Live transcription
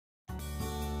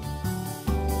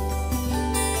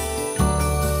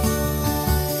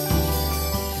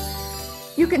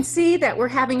can see that we're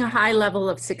having a high level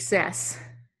of success.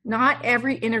 Not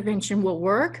every intervention will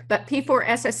work, but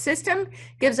P4SS system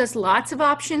gives us lots of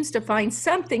options to find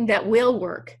something that will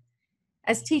work.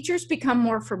 As teachers become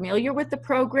more familiar with the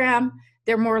program,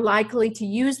 they're more likely to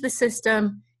use the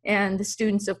system, and the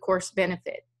students, of course,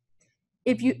 benefit.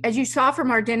 As you saw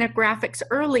from our demographics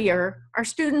earlier, our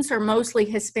students are mostly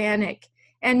Hispanic,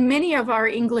 and many of our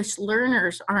English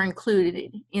learners are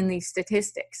included in these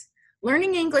statistics.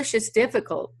 Learning English is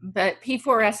difficult, but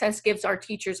P4SS gives our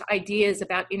teachers ideas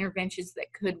about interventions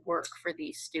that could work for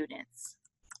these students.